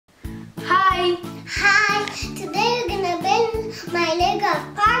Hi! Hi! Today we're gonna build my Lego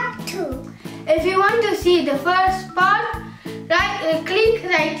part 2. If you want to see the first part, click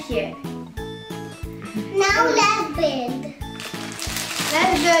right here. Now let's build.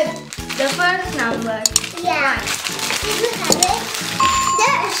 Let's do the first number. Yeah. Did you have it?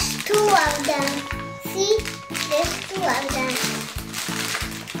 There's 2 of them. See? There's 2 of them.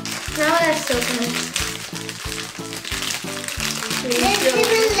 Now let's open it. There's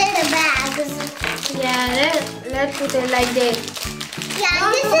even little bags. Yeah, let's put it like this.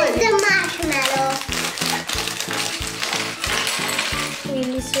 Yeah, this is the marshmallow.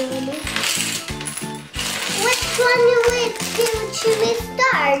 Really slowly. Which one should we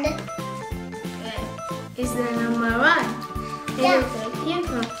start? Is the number 1? Yeah. Here,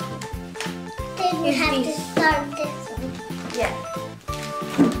 no. Then we It's have this. to start this one. Yeah.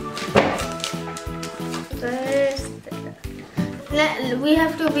 First, we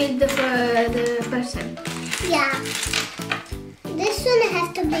have to build the person. Yeah. This one has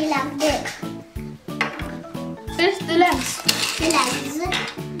to be like this. First, the legs. Legs.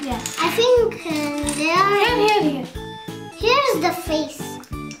 Yeah. I think they are... Here. Here's the face.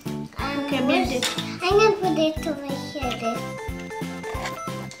 Okay, build it. I'm going to put it over here. This.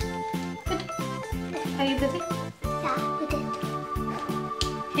 Are you putting? Yeah, put it.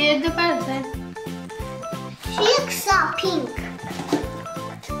 Here's the person. She looks so pink.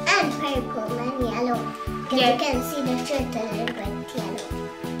 And purple and yellow. Because Yeah. you can see the shirt a little bit yellow.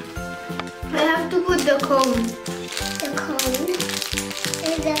 I have to put the cone. The cone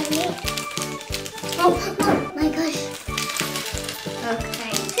is on it. Oh my gosh.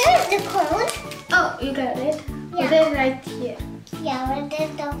 Okay. Here's the cone. Oh, you got it? Yeah. Put it right here. Yeah, where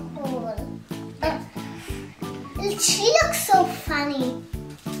there's the hole. She looks so funny.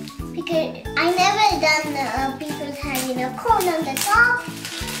 Because I never done people having a cone on the top.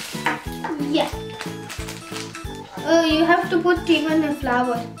 Yeah. Oh, you have to put even a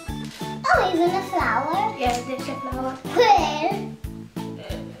flower. Oh, even a flower. Yeah, there's a flower. Where?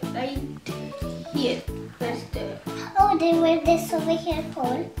 Right here. First. Oh, they wear this over here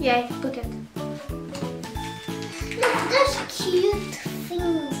hole. Yeah, put it. Look, there's cute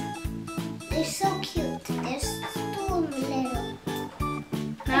things. They're so cute. They're so little.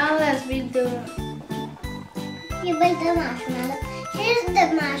 Now let's build the... You build the marshmallow. Here's the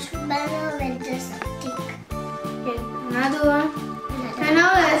marshmallow with the stick. Here, another one. And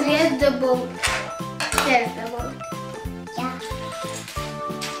now let's get the boat. There's the boat. Yeah.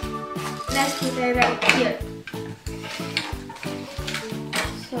 Let's put it right here.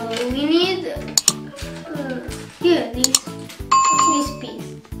 So we need here this piece,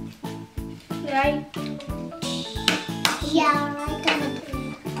 right? Yeah, right over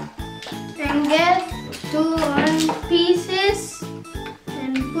there. And get 2 pieces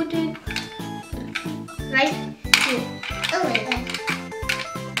and put it right here. Oh my god.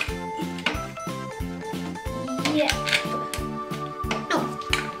 Yeah. No.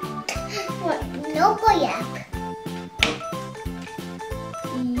 What? No koyak.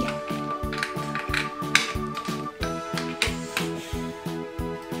 Yeah.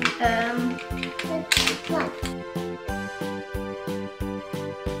 What?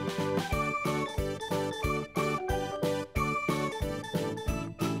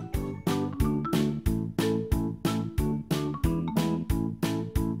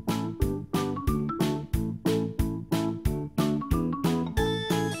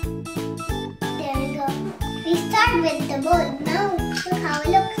 There we go. We start with the boat. Now look how it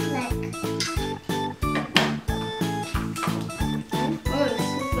looks like. Oh, it's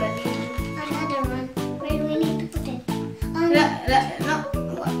super easy. Another one. Where do we need to put it? No.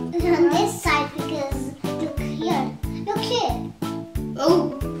 On this side because look here. Look here.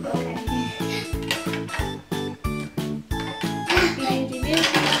 Oh, okay.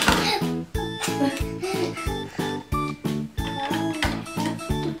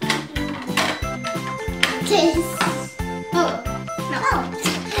 This. Oh, no. Oh,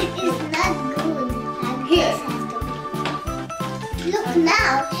 it's not good. Here. This has to be. Look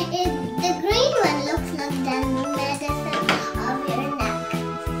now, the green one looks like the medicine of your neck.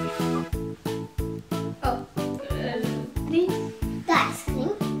 Oh, this? The ice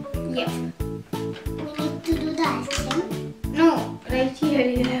cream. Yeah. We need to do the ice cream. No, right here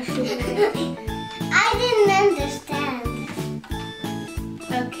you have to do it. I didn't understand.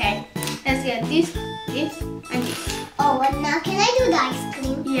 Okay, let's get this, and this. Oh, and now can I do the ice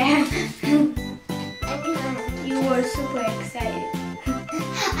cream? Yeah. I You were super excited.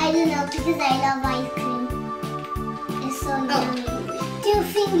 don't know because I love ice cream. It's so yummy. Do you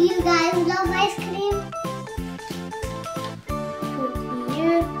think you guys love ice cream? Put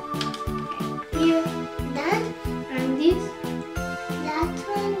here.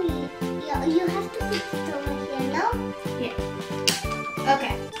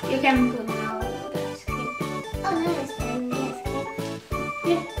 can put now the skin. Oh, no, it's done. Yes.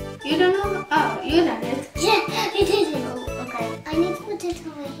 Yeah. You don't know? Oh, you done it. Yeah, I did it. Oh, okay. I need to put it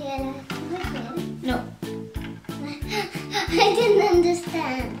over here. Over here. No. I didn't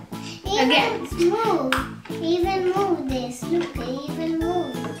understand. Again. Move. Even move this. Look, even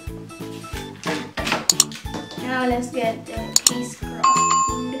move. Now let's get the cheese crossed.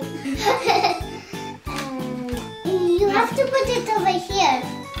 You have to put it over here.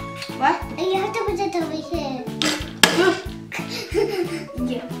 What? You have to put it over here.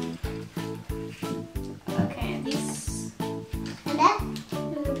 Yeah. Okay, this. And that?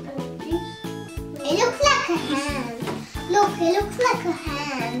 It looks like a hand. Look, it looks like a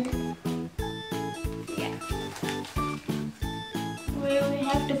hand. Yeah. Where we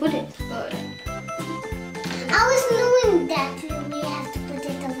have to put it? I was knowing that we have to put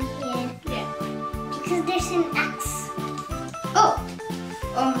it over here. Yeah. Because there's an axe. Oh!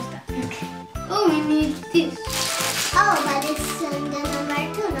 Almost done. Okay. Oh, we need this. Oh, but it's the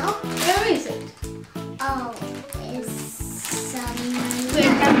number 2, no? Where is it? Oh, it's Where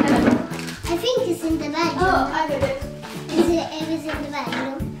can I think it's in the bag. Oh, I got it. It was in the bag,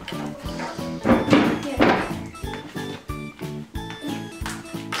 no? Yeah.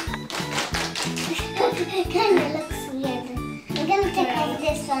 It kind of looks weird. I'm gonna take off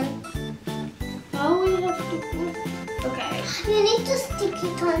this one. Oh, we have to put. Okay. You need to stick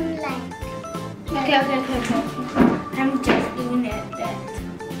it on like. Okay. I'm just doing it. That.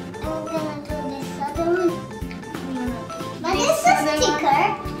 I'm gonna do this other one. But This it's a other one.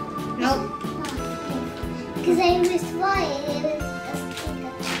 sticker. Nope. Because I was why it was a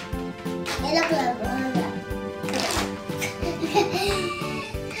sticker. It looks like that.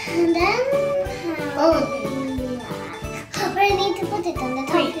 And then we need to put it on the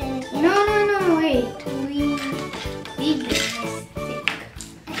top. Wait. No. Wait. We did this mistake.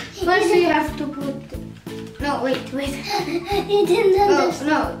 First, we have to put. No, wait. You didn't Oh, understand.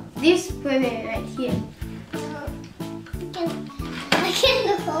 no. This put it right here. I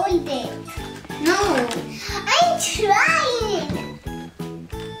can't hold it. No. I'm trying.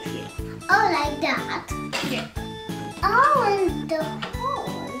 Oh, like that. Yeah. Oh, and the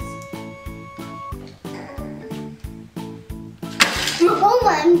holes. Oh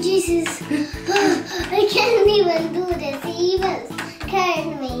my Jesus! I can't even do this. He even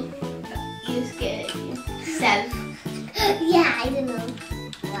scared me. You scared yourself. Yeah, I don't know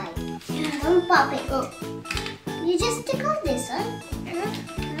why. I'm popping. Oh. You just stick on this one.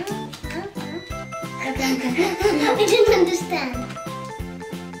 I didn't understand.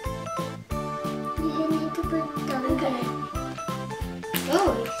 You need to put it on. Okay.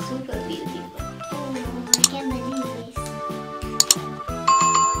 Oh, it's super beautiful. Oh, I can't believe this.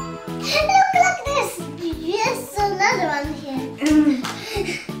 Look like this. Yes, another one here.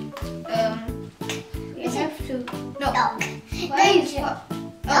 We have to. No. Oh, Why is what?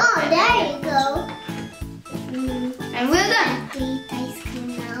 oh, there you go. And we're done. Eat ice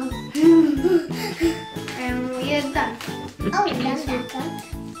cream now. And we're done. Oh, we done that one.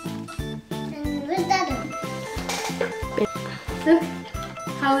 And where's that one? Look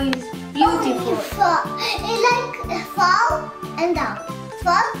how it's Oh, beautiful. you fall. It like fall and down.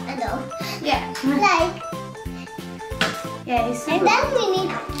 Fall and down. Yeah. Like, Yeah, it's super. and then we need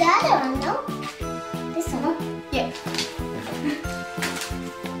the other one, no? This one. Yeah.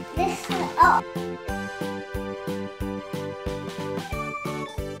 This one. Oh.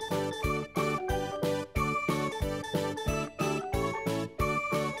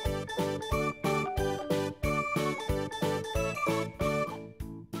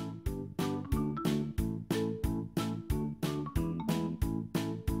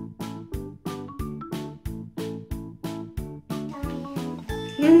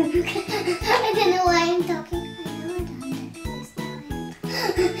 I don't know why I'm talking. I never done that first time.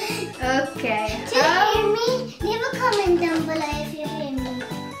 Okay. Do you hear me? Leave a comment down below if you hear me.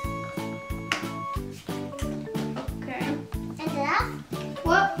 Okay. And the last?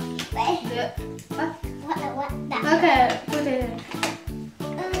 What? Wait. What? That. Okay, put it.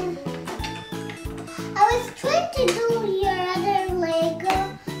 I was trying to do your other Lego.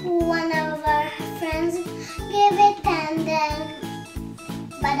 One of our friends gave it and then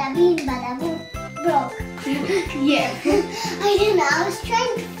bada bing, bada boom, broke. Yeah. I don't know. I was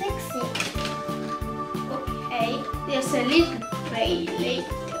trying to fix it. Okay. There's a little tray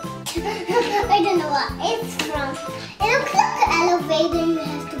later. I don't know what it's from. It looks like an elevator you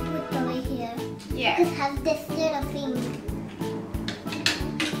have to put over here. Yeah. It has this little thing.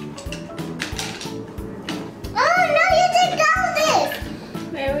 Oh no, you take out this!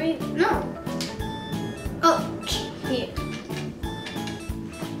 Where we? No. Oh, here.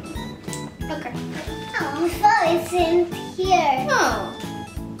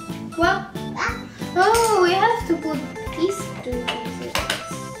 Well, oh, we have to put these two pieces.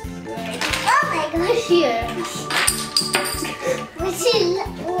 Right. Oh my gosh. Here. Which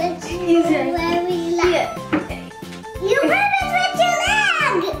is very loud. Here. You grab it with your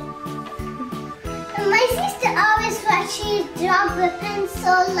leg! My sister always thought she dropped a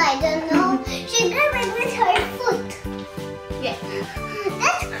pencil, I don't know. She grabbed it with her foot. Yeah.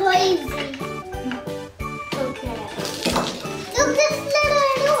 That's crazy. Okay. Look, this little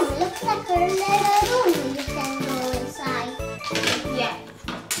room. Looks like a little room you can go inside. Yeah.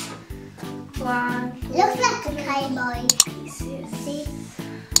 One. Looks like a cowboy. Pieces. See?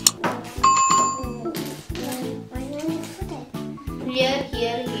 Where do you put it? Here.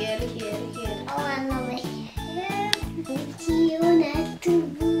 Oh, and over here. You not to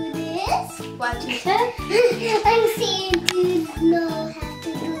do this. What is it? I'm saying you know how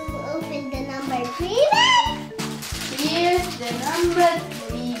to open the number 3 bag. Here's the number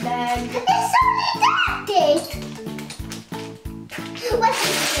 3 bag. It's only that date. What is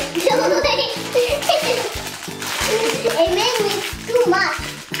it doing? It made me too much.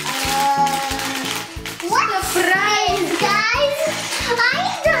 What Surprise, guys? I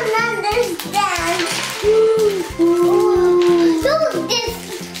don't understand. Look this.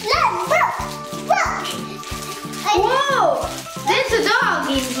 Look. Whoa! There's a dog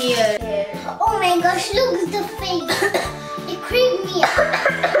in here. Oh my gosh, look at the face. It creeped me out.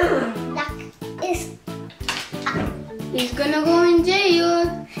 That is. He's gonna go in jail.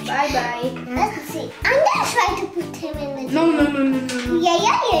 Bye. Let's see. I'm gonna try to put him in the. No. Yeah.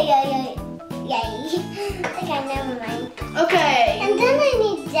 Okay, never mind. Okay. And then I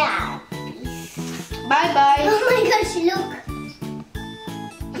need that piece. Bye. Oh my gosh, look.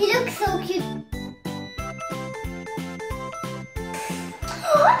 He looks so cute.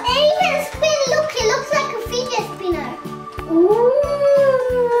 It even spin. Look, he looks like a fidget spinner. Ooh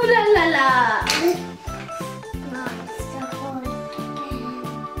la. No, it's the whole again.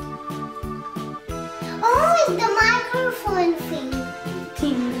 Oh, it's the microphone thing.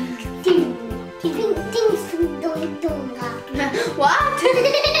 Ting. Ding, dong, dong. What?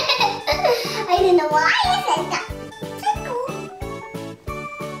 I don't know why I said that.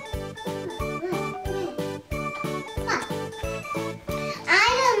 I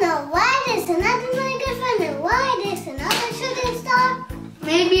don't know why there's another microphone and why there's another shooting star.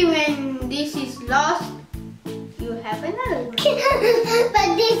 Maybe when this is lost, you have another one. But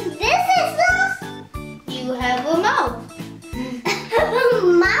this is lost. You have a mouth.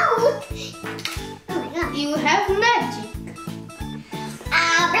 Mouth. Oh my god. You have magic.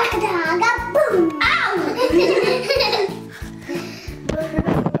 Abracadabra, boom! Ow! You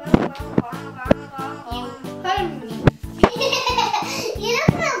hurt me. You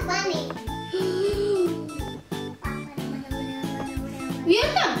look so funny. We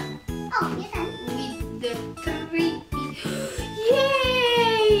are done Oh, you're done. with the 3 pieces.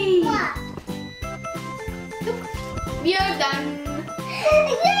 Yay! What? Look, we are done. You're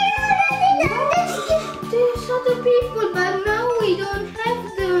already done. That's cute. There's other people, but now we don't have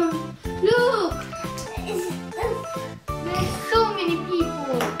them. Look, there's so many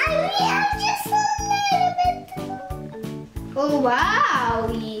people. I'm just a little bit. Oh wow!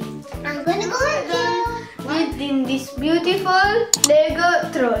 I'm gonna go again. Within this beautiful Lego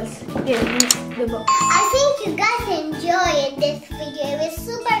trolls. Here, the box. I think you guys enjoyed this video. It was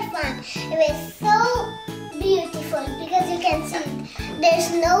super fun. It was so beautiful because you can see there's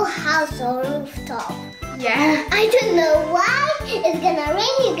no house or rooftop. Yeah. I don't know why. It's gonna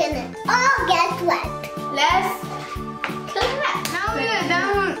rain. You're gonna all get wet. Let's clap. Now we are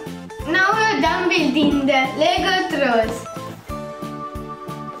done. Now we are done building the Lego trolls.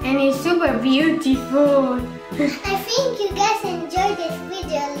 And it's super beautiful. I think you guys enjoyed this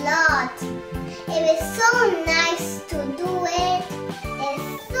video a lot. It was so nice to do it.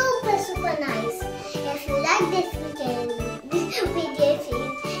 It's super nice. If you like this video, if you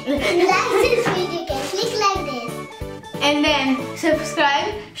like this video, you can click like this. And then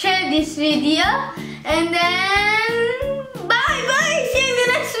subscribe, share this video, and then bye. See you in the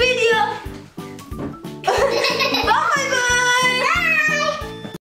next video. Bye.